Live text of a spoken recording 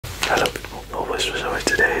Hello people, always resort.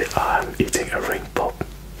 Today I'm eating a ring pop.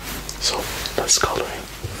 So let's coloring.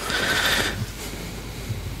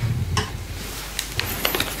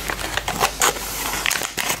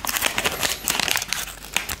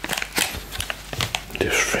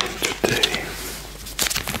 Different today.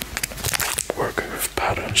 Working with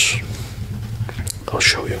patterns. I'll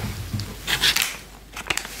show you.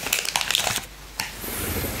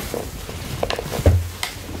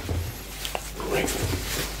 Ring.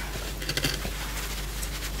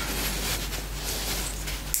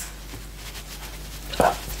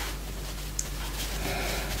 Ah.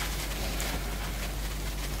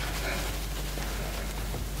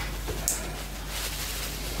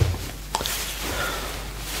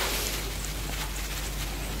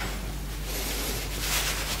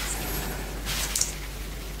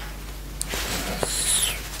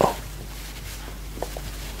 Oh.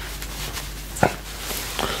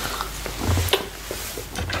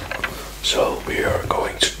 So we are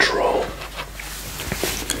going to draw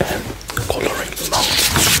and coloring the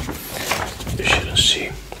mountains. You shouldn't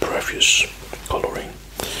see previous coloring.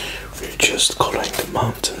 We're just coloring the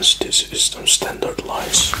mountains. This is some standard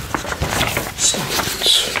lines.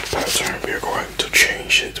 Standard pattern. We're going to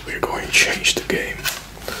change it. We're going to change the game.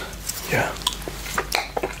 Yeah.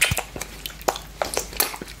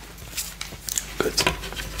 Good.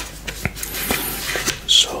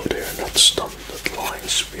 So they're not standard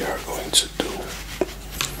lines. We are going to do.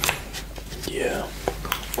 Yeah.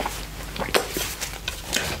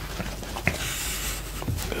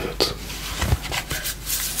 Good.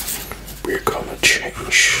 We're gonna change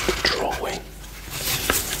the drawing.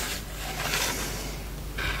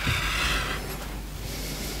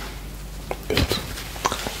 Good.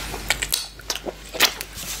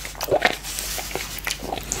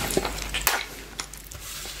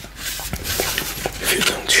 If you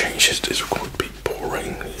don't change it, this would be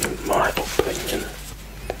boring, in my opinion.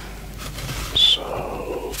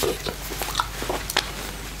 So good.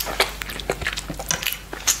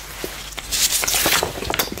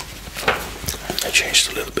 I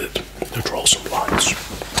changed a little bit to draw some lines.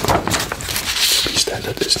 To be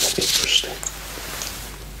standard is not interesting.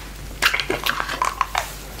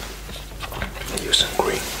 Use some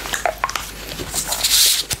green.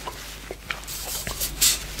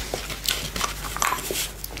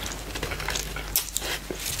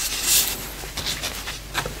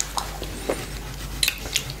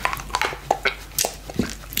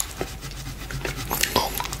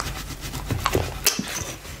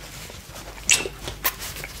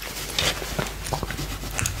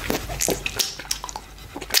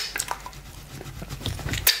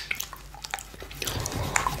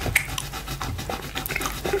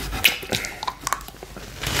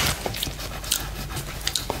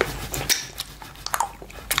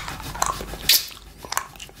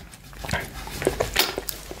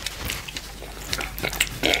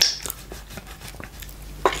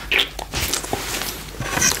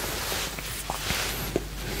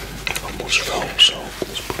 Almost fell, so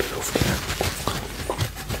let's put it over there.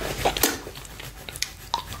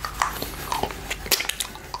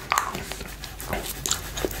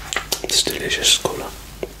 It's delicious cola.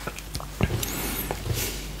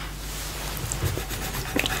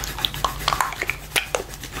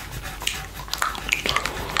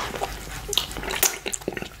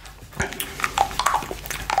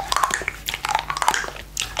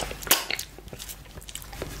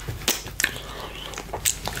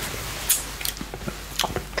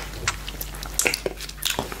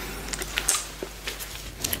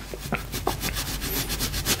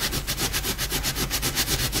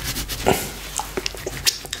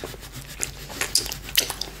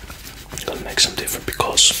 Gonna make some different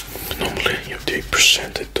because normally they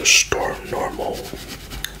present it to store normal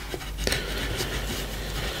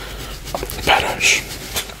patterns.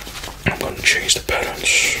 I'm gonna change the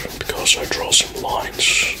patterns because I draw some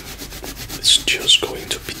lines. It's just going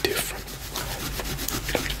to be different.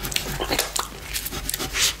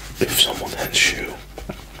 If someone hands you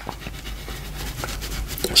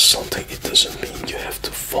something, it doesn't mean you have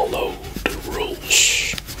to follow the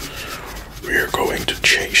rules. We are going to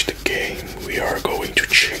change the game. We are going to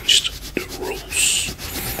change the rules.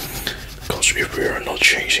 Because if we are not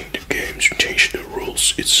changing the games, change the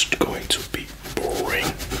rules, it's going to be boring.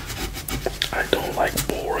 I don't like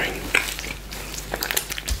boring.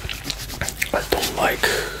 I don't like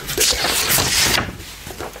the effort.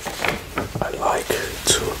 I like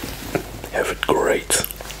to have it great.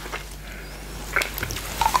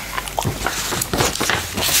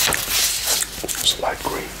 It's light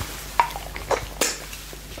green.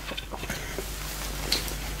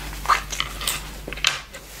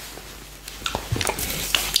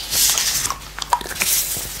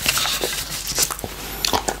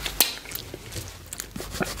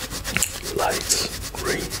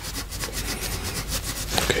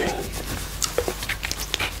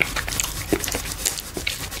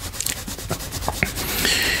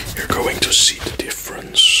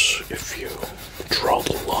 if you draw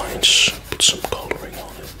the lines, put some coloring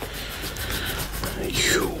on it,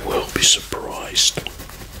 you will be surprised.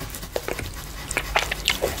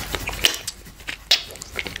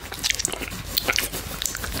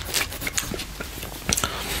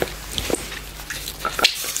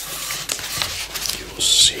 You will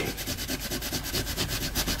see.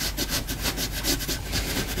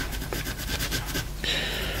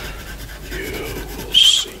 You will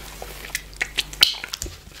see.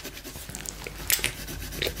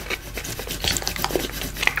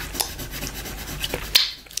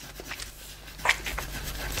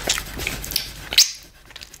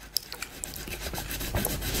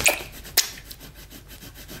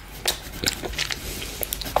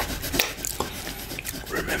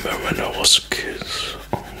 Remember when I was a kid,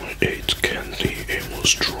 I ate candy and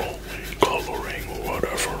was drawing, coloring, or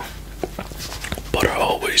whatever. But I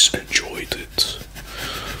always enjoyed it.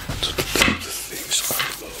 The things I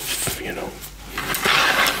love, you know.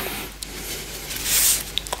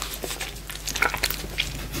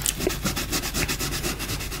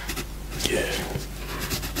 Yeah.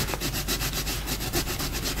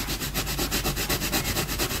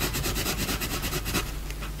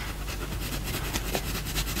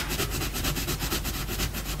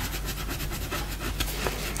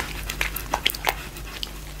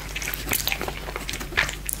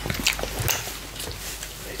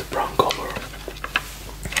 Brown color.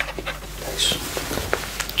 Nice.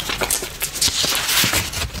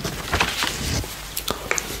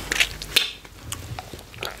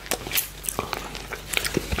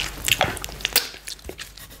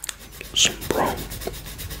 Some brown.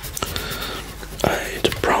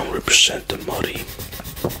 The brown represent the muddy,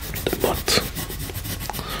 the mud.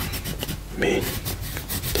 Mean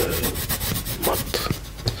the mud.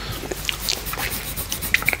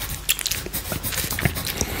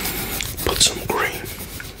 Some green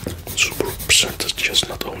to represent just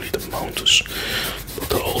not only the mountains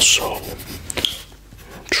but also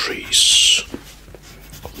trees.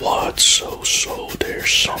 What? So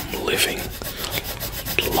there's some living,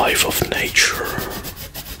 the life of nature,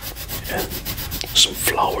 and some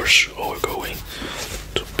flowers are going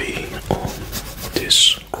to be on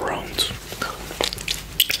this ground.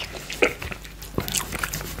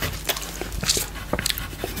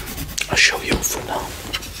 I'll show you for now.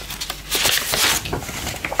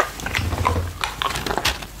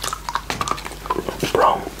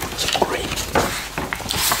 Brown, some green,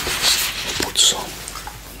 put some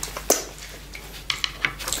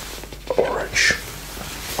orange.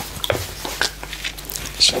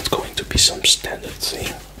 It's not going to be some standard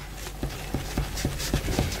thing.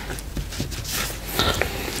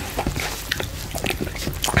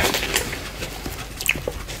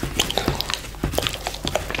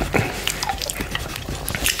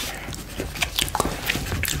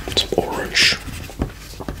 Some orange.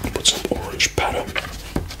 Put some orange pattern.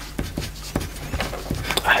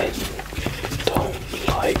 I don't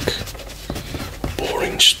like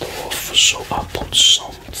boring stuff, so I put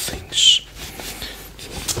some things.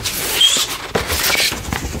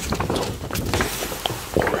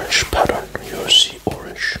 Orange pattern, you see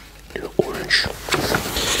orange, little orange.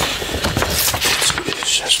 It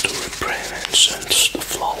has to represent the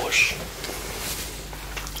flowers,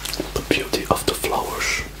 the beauty of the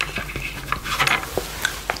flowers.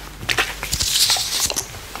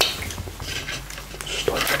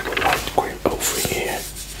 Start from the light green over here.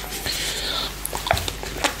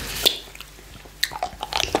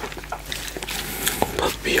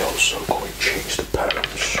 But we also going to change the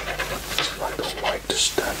patterns. I don't like the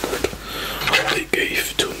standard they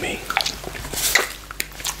gave to me.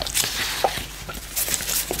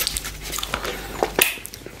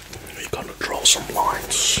 We're gonna draw some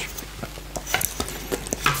lines.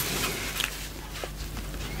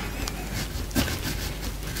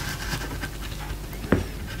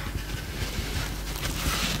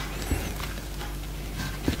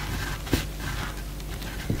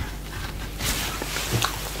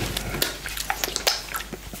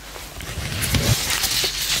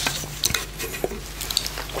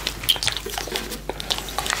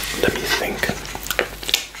 Let me think.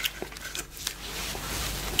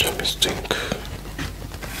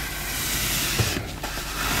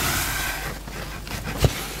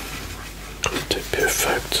 They're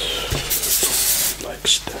perfect. Like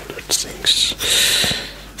standard things.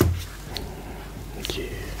 Yeah.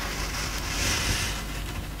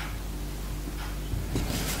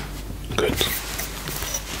 Good.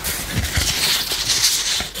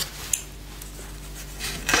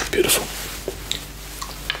 Beautiful.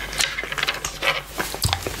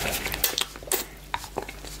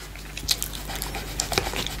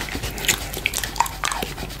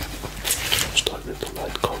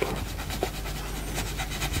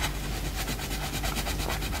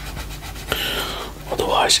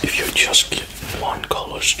 Otherwise, if you just get one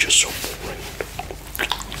color, it's just so boring.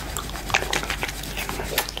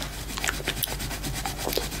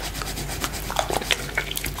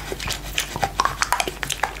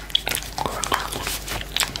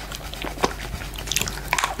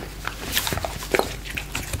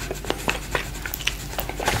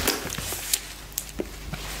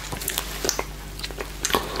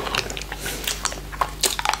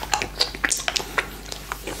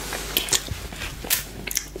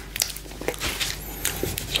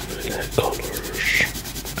 Colors.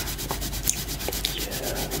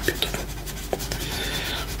 Yeah, beautiful.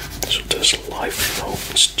 So there's life, you know,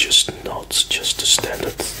 it's just not just the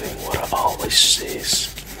standard thing. What I always say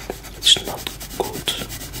is it's not good,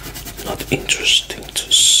 not interesting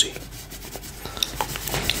to see.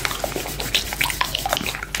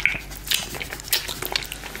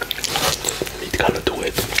 We gotta do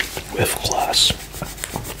it with glass.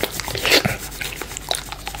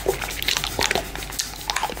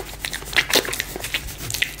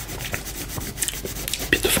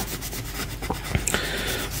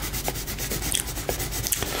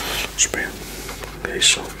 Okay,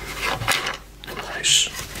 so nice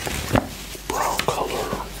brown color,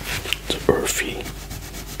 the earthy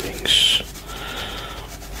things.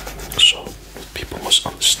 So people must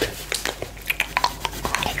understand.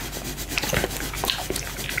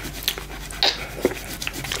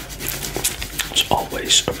 It's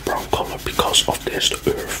always a brown color because of this,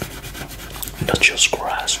 the earth, not just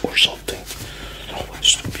grass or something.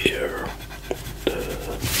 Always the air, the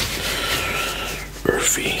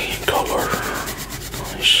earthy color.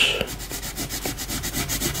 Nice.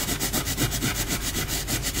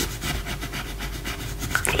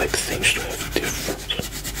 I like things to have different.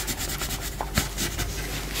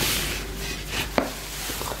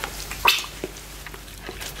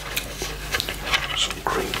 Some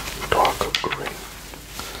green, darker green.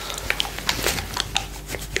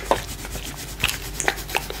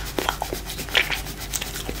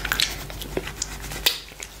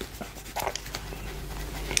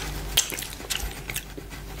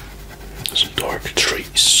 Some dark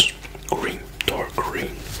trees, green, dark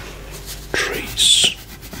green trees.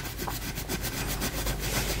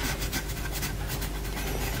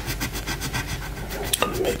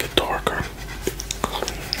 I'm gonna make it darker.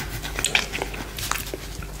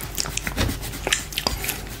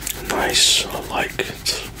 Nice, I like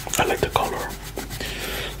it. I like the color.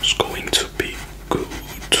 It's going to be good.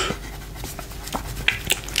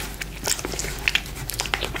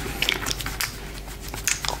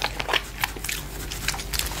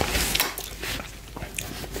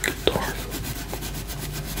 Dark.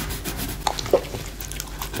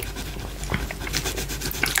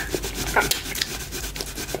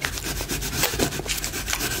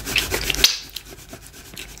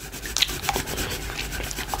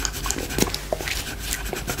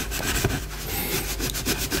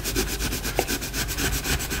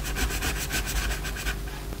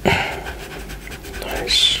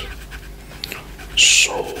 Nice.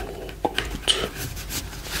 So good.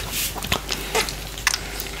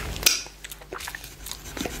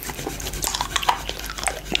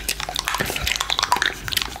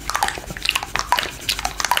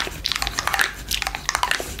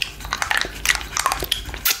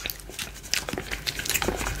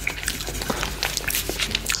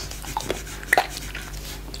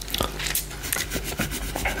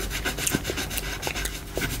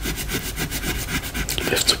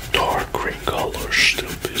 With the dark green colors, still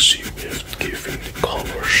busy with giving the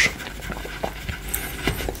colors,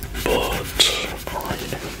 but I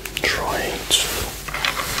am trying to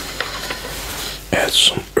add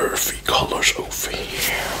some earthy colors over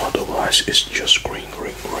here. Otherwise, it's just green,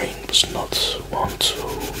 green, green. It's not want to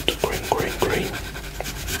the green, green, green.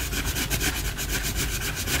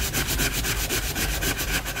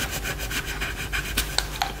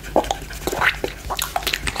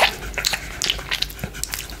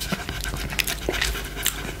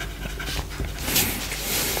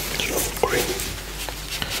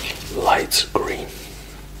 Light green.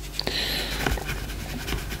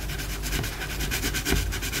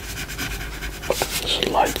 It's a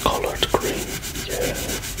light colored green. Yeah.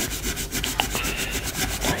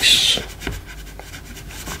 Nice.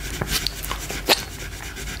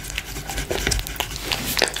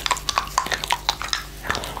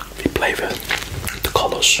 We play with the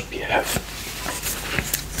colors we have.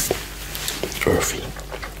 Earthy.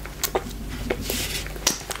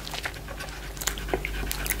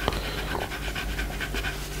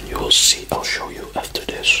 You will see, I'll show you after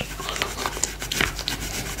this.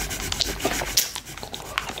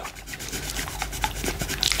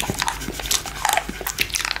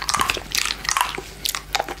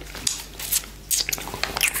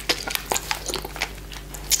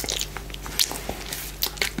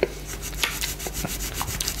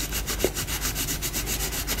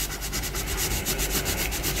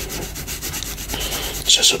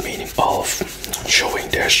 This has a meaning of showing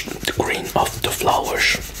there's the green of the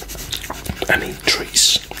flowers. I mean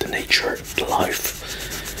trees, the nature, the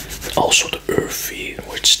life. Also the earthy,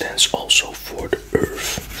 which stands also for the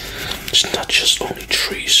earth. It's not just only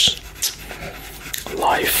trees.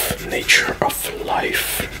 Life, nature of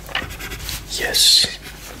life. Yes.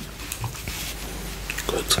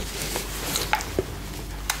 Good.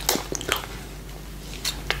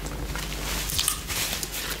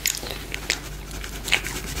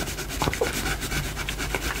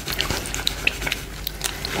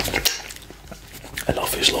 I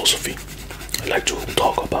love his philosophy. I like to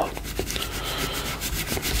talk about.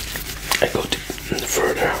 I go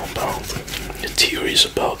further about the theories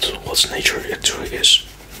about what nature actually is.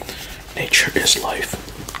 Nature is life.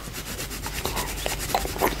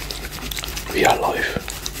 We are life.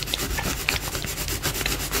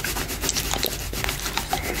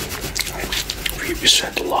 We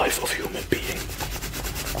represent the life of human being.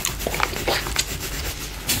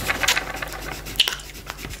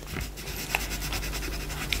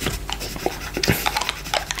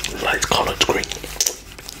 Light colored green.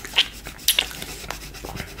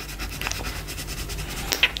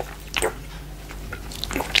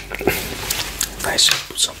 Nice,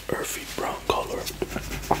 put some earthy brown color.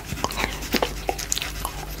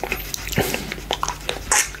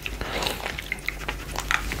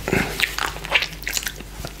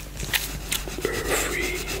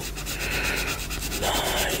 Earthy,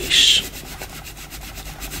 nice.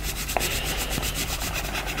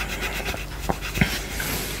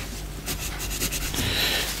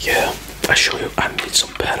 Yeah, I show you. I made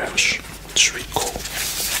some patterns. It's really cool.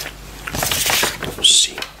 Let's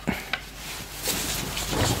see.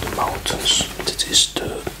 The mountains. This is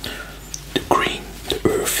the green, the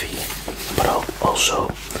earthy. But also,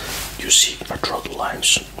 you see, I draw the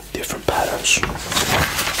lines, different patterns.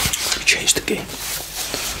 We change the game.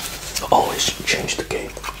 Always change the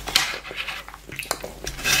game.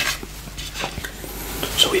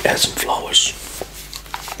 So we add some flowers.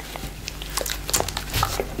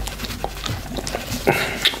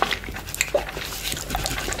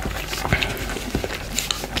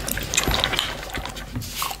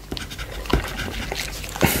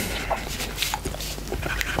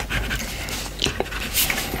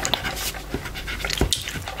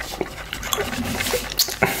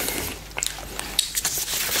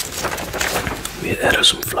 We added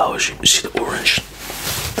some flowers. You see the orange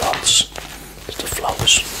dots. It's the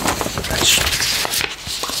flowers. Nice.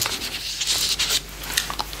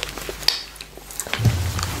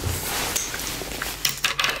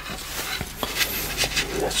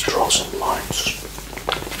 Let's draw some lines.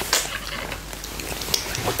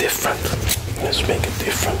 Different. Let's make it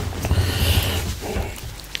different.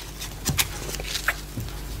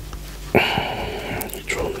 You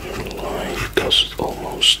draw your line because it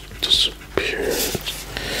almost disappeared.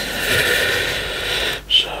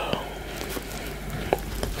 So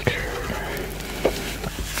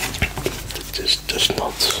this does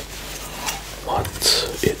not what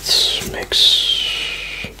it makes.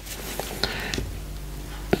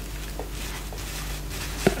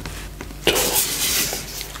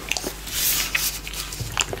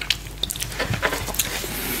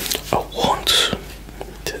 I want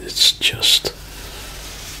that it's just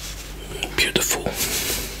beautiful.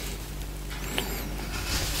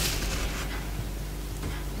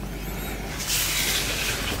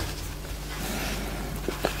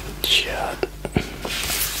 Yeah.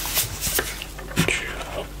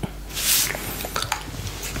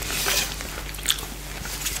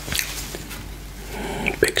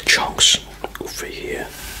 Big chunks over here.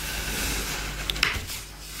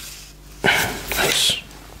 Nice.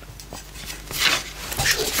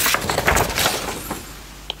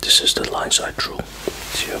 This is the lines I drew.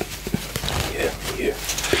 Here, here,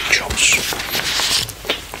 big chunks.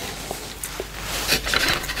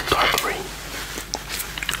 Dark green.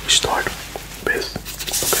 We start with,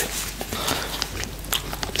 okay.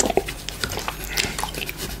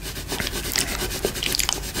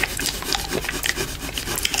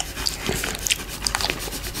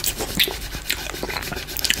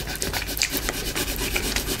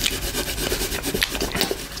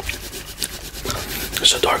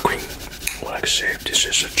 It's a dark green. Like I said, this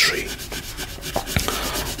is a tree.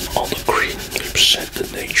 All the green represent the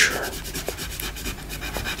nature,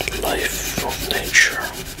 life of nature.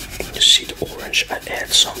 You see the orange, I add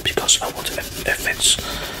some because I want the effects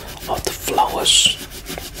of the flowers.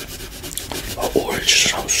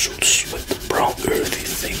 Orange some suits with the brown earthy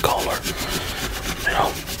thing color. You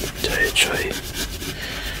know, very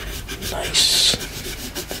nice.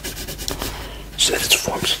 So that it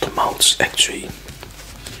forms the mountains actually.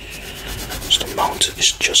 So the mountain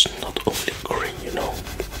is just not only green, you know.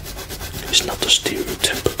 It's not the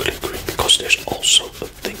stereotypically green because there's also the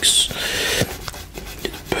things, the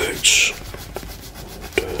birds,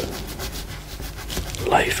 the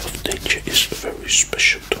life of nature is very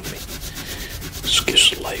special to me. This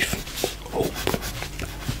gives life hope.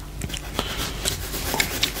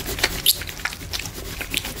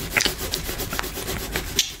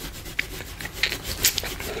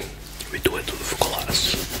 We do it with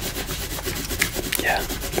glass. Yeah.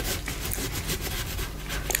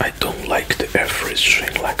 I don't like the average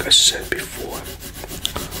thing, like I said before.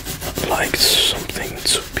 I like something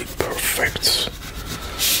to be perfect.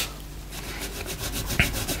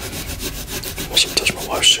 Well, sometimes my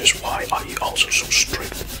wife says, why are you also so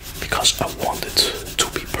strict? Because I want it to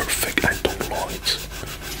be perfect. I don't want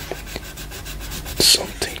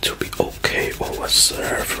something to be okay or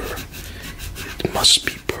whatsoever. It must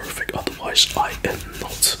be perfect, otherwise I am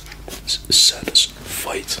not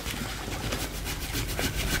satisfied.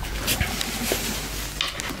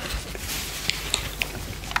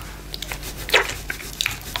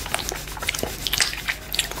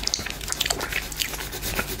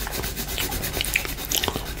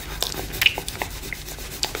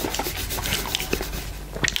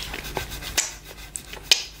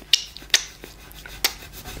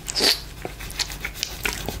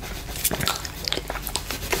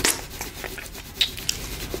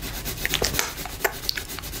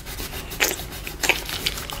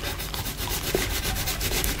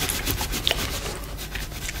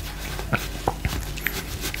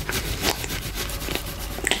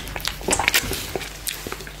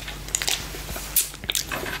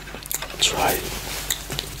 Try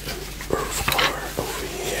earth color over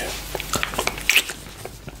here.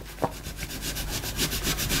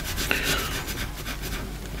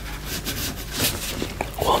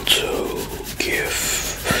 I want to give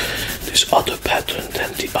this other pattern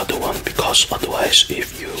than the other one because otherwise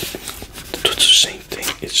if you do the same thing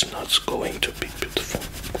it's not going to be beautiful.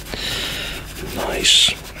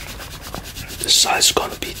 Nice. The size is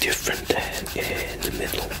gonna be different than in the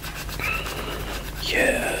middle.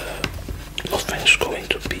 Yeah. Nothing's going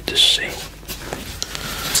to be the same.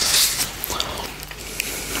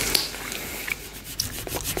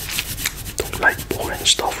 Don't like boring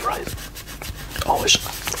stuff, right? Always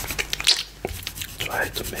try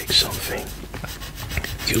to make something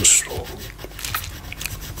useful.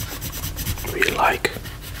 We like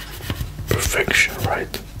perfection,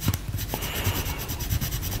 right?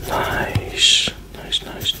 Nice, nice,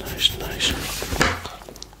 nice, nice, nice.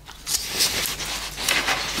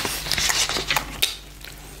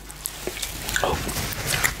 Oh,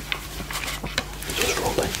 just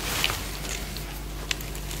rolling.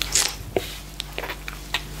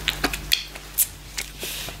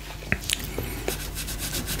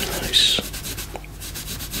 Nice.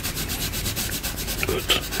 Good.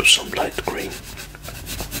 Put some light green.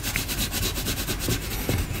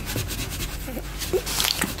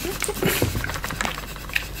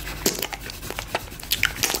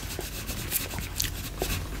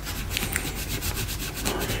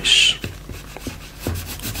 Nice.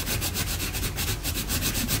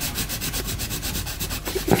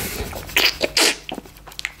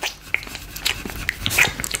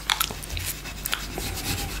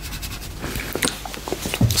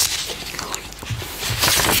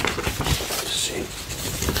 See,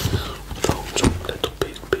 found a little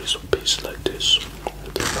piece like this.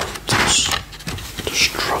 The mountains, the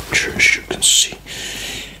structures you can see.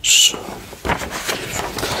 So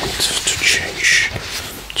different kinds to change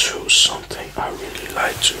to something I really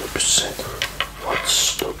like to represent.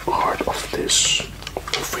 What's the part of this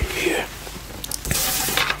over here?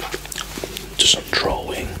 Just a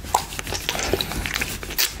drawing.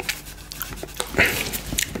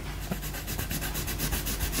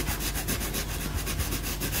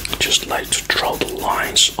 Just like to draw the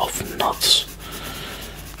lines of knots.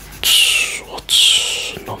 What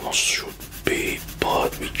normal should be,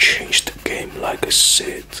 but we changed the game like I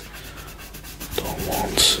said. Don't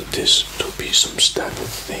want this to be some standard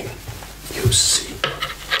thing. You see.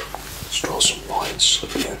 Let's draw some lines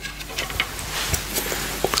again.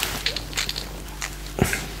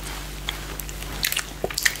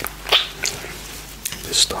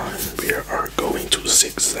 This time we are going to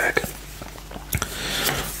zigzag.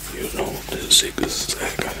 You know the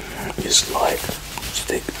zigzag is like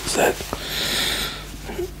zigzag.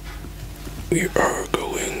 We are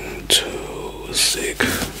going to zigzag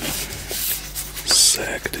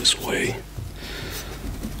this way.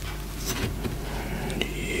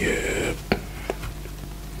 Yep.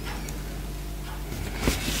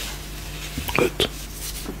 Good.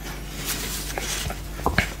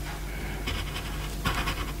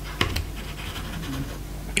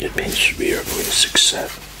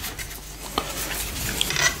 zigzag.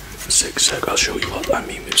 Zigzag, I'll show you what I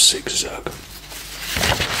mean with zigzag.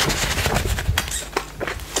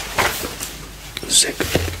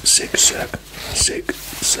 Zigzag,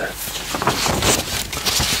 zigzag.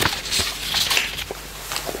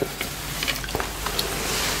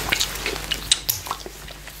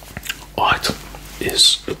 Art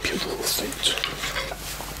is a beautiful thing to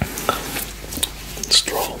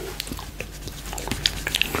draw.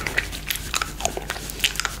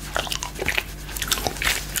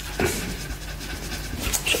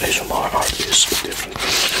 So ASMR art is a different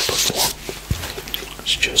thing to perform.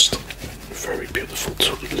 It's just very beautiful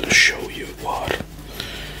to show you what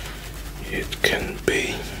it can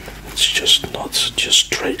be. It's just not just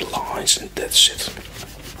straight lines and that's it.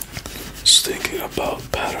 It's thinking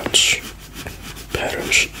about patterns.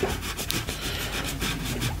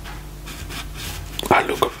 I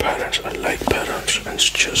look at patterns, I like patterns, and it's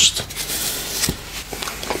just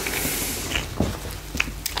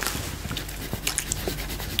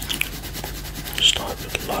start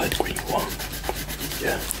with the light green one.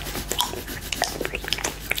 Yeah.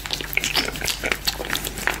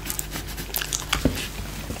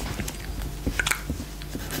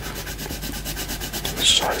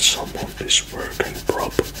 Besides, someone is working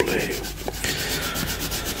properly,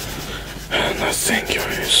 and I think you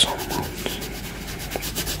hear someone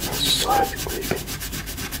outside maybe.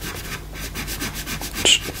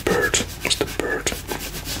 It's the bird. It's the bird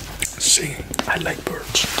singing. I like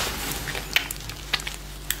birds.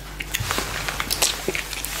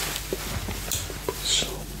 So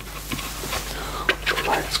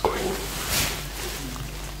light green,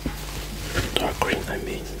 dark green. I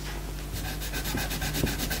mean.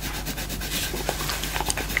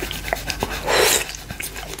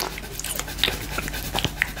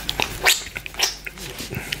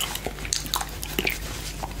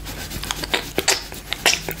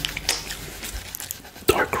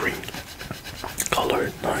 Dark green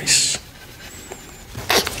color, nice.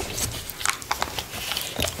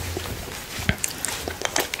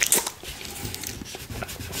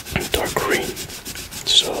 Dark green.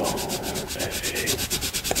 So I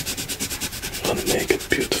want to make it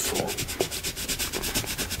beautiful.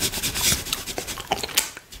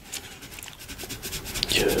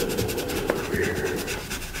 Yeah,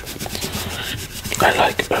 I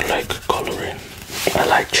like coloring. I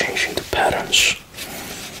like changing the patterns.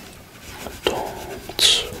 I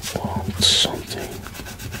don't want something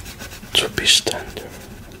to be standard.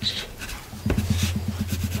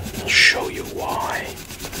 I'll show you why.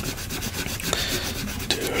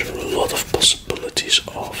 There are a lot of possibilities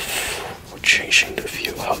of changing the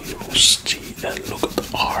view, how you see and look at the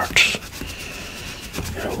art.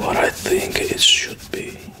 You know what I think it should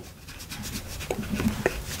be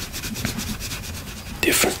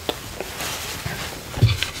different.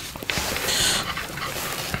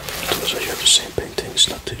 Because I have the same painting, it's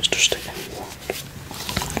not interesting anymore.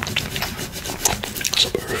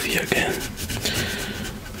 Some earthy again.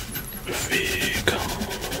 Earthy color.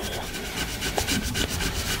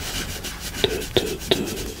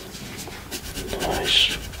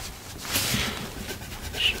 Nice.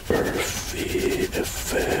 Earthy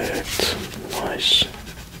effect. Nice.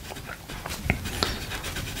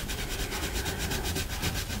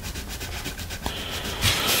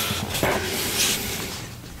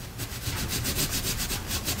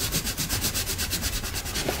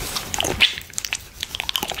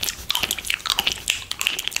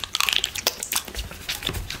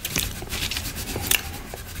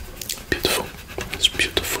 Beautiful. It's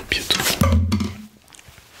beautiful, beautiful.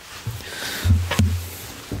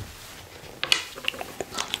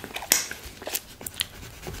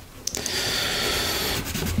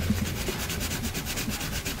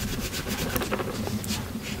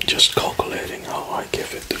 Just calculating how I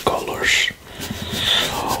give it the colors.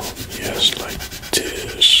 Oh, yes, like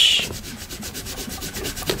this.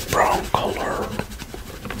 The brown color.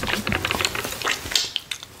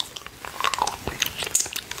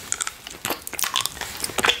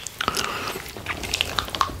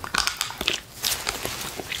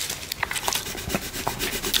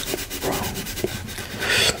 Brown.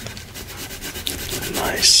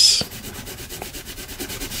 Nice.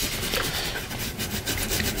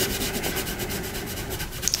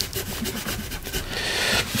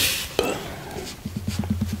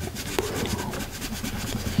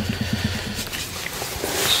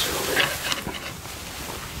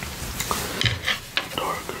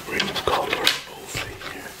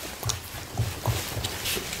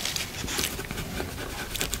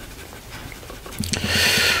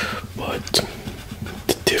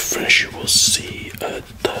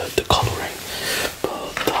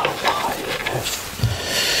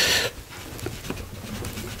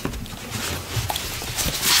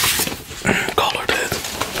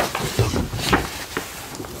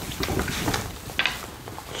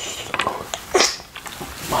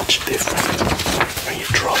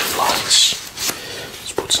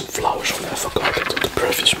 flowers when I forgot it on the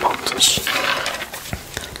previous mountains.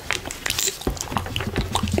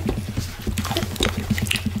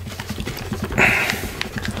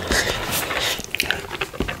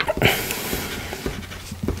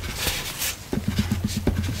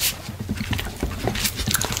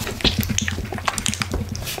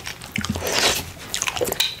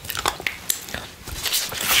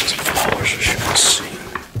 Flowers, as you can see.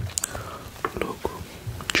 Look,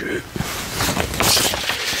 two.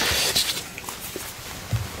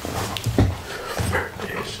 Where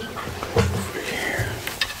is it? Over here.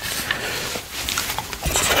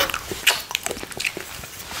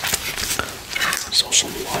 So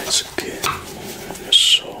some lines again.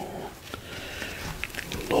 So,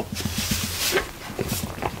 look.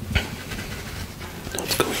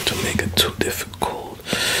 Not going to make it too difficult.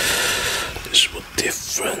 This will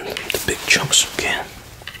different the big chunks again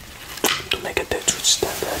to make it that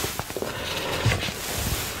standard.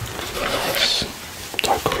 Nice.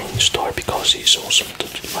 Dark green star because he's also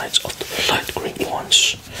the lights of the light green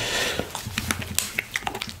ones.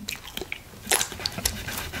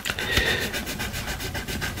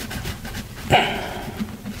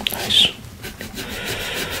 Nice.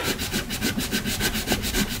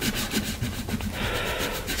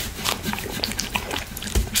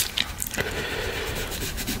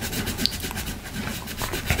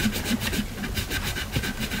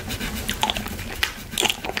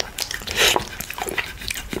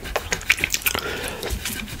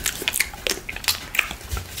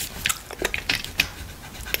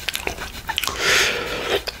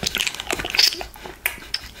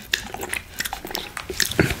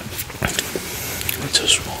 I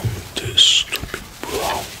just want this to be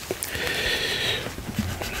brown.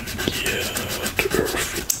 Yeah, the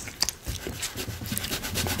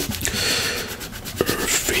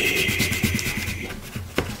earthy.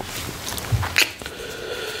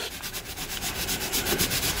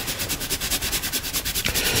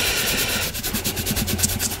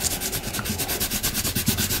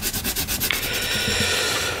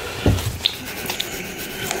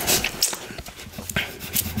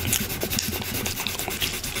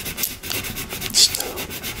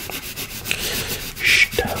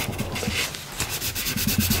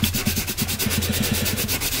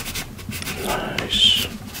 Nice.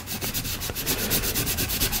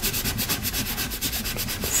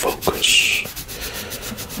 Focus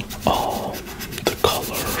on the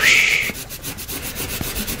colors.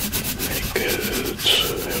 Make it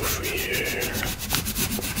over here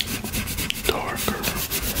darker.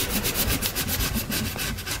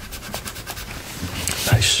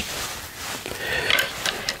 Nice.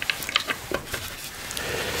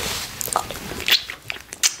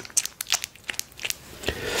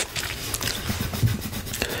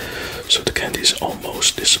 So the candy is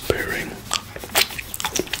almost disappearing.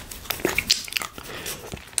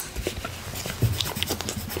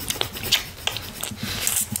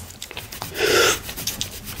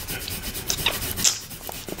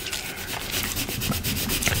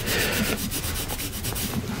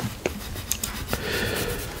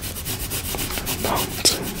 The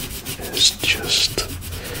mountain is just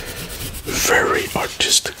very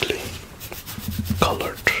artistically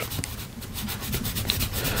colored.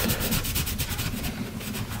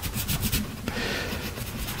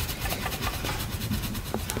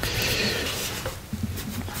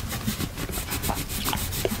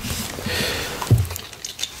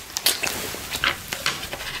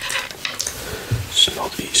 It's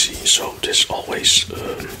not easy, so this always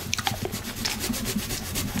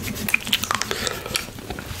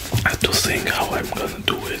I have to think how I'm gonna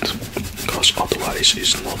do it, because otherwise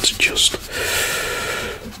it's not just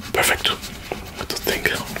perfect. I have to think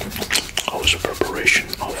how is the preparation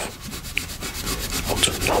of how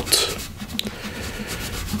to not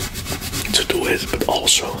to do it, but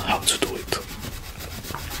also how to do it.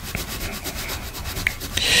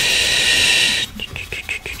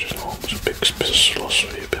 Oh, there's a big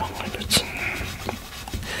philosophy behind it.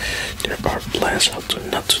 There are plans how to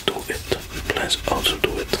not to do it, plans how to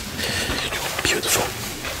do it. Beautiful.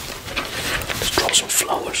 Let's draw some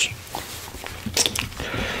flowers.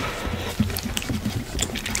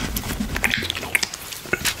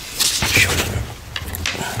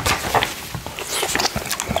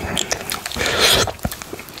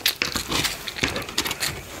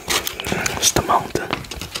 It's the mountain.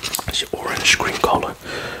 It's the orange green color,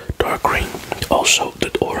 dark green. Also the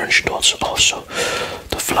orange dots. Also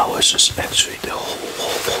the flowers is actually the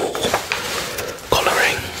whole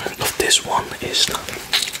coloring of this one is.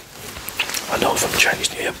 I know from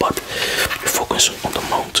Chinese New Year, but we focus on the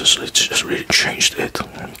mountains. It just really changed it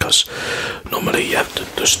because normally you have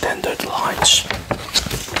the standard lines.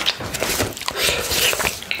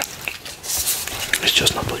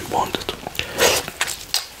 just not what we wanted.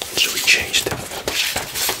 So we changed it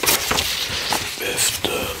with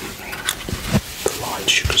the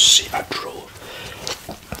lines. You can see I draw.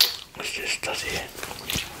 It's just that here.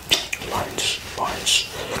 Lines.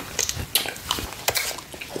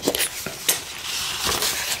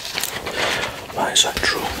 Lines I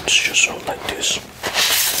drew. It's just so like this.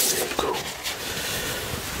 Really cool.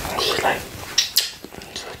 It's like,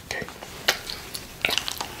 it's okay.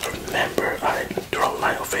 Remember, I draw a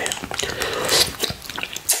line over here.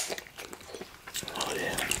 Oh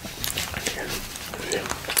yeah. Again. Yeah.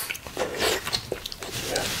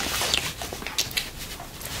 Yeah.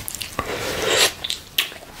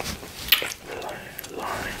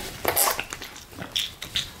 Line.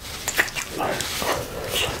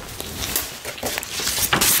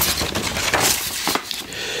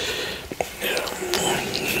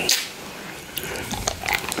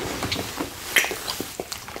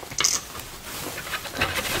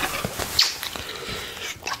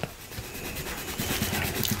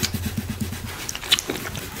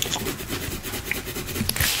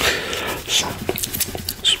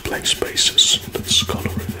 Some blank spaces, let's color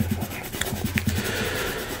it in.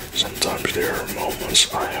 Sometimes there are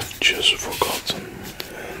moments I have just forgotten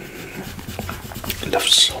and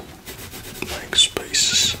left some blank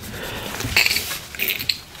spaces.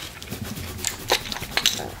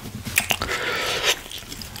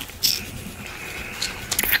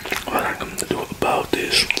 What I'm going to do about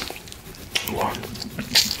this one,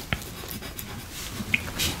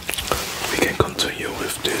 we can continue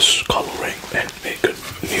with this coloring and make a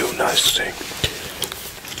new nice thing.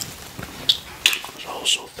 I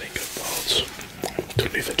also think about to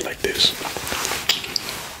leave it like this.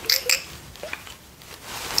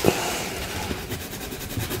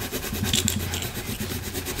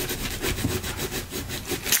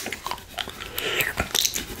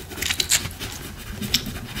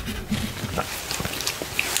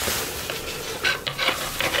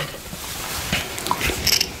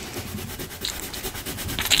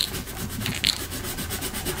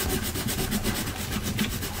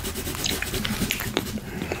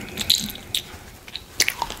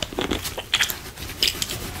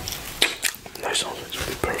 Nice, it's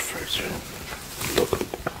really perfect. Look,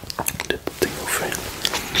 the thing of it.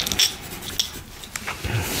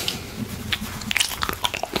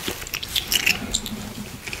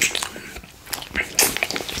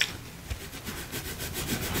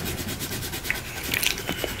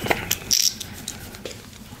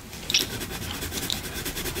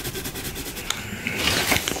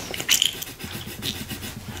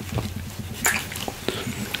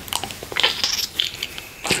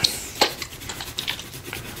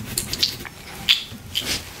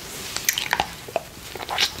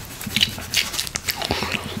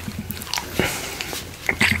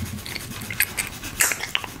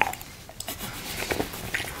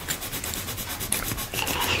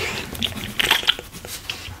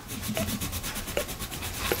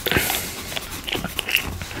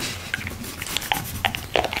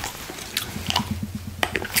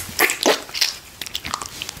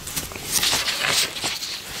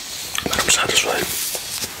 I'm satisfied,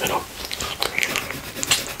 you know.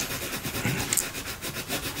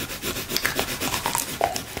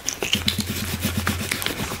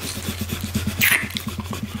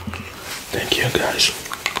 Thank you guys.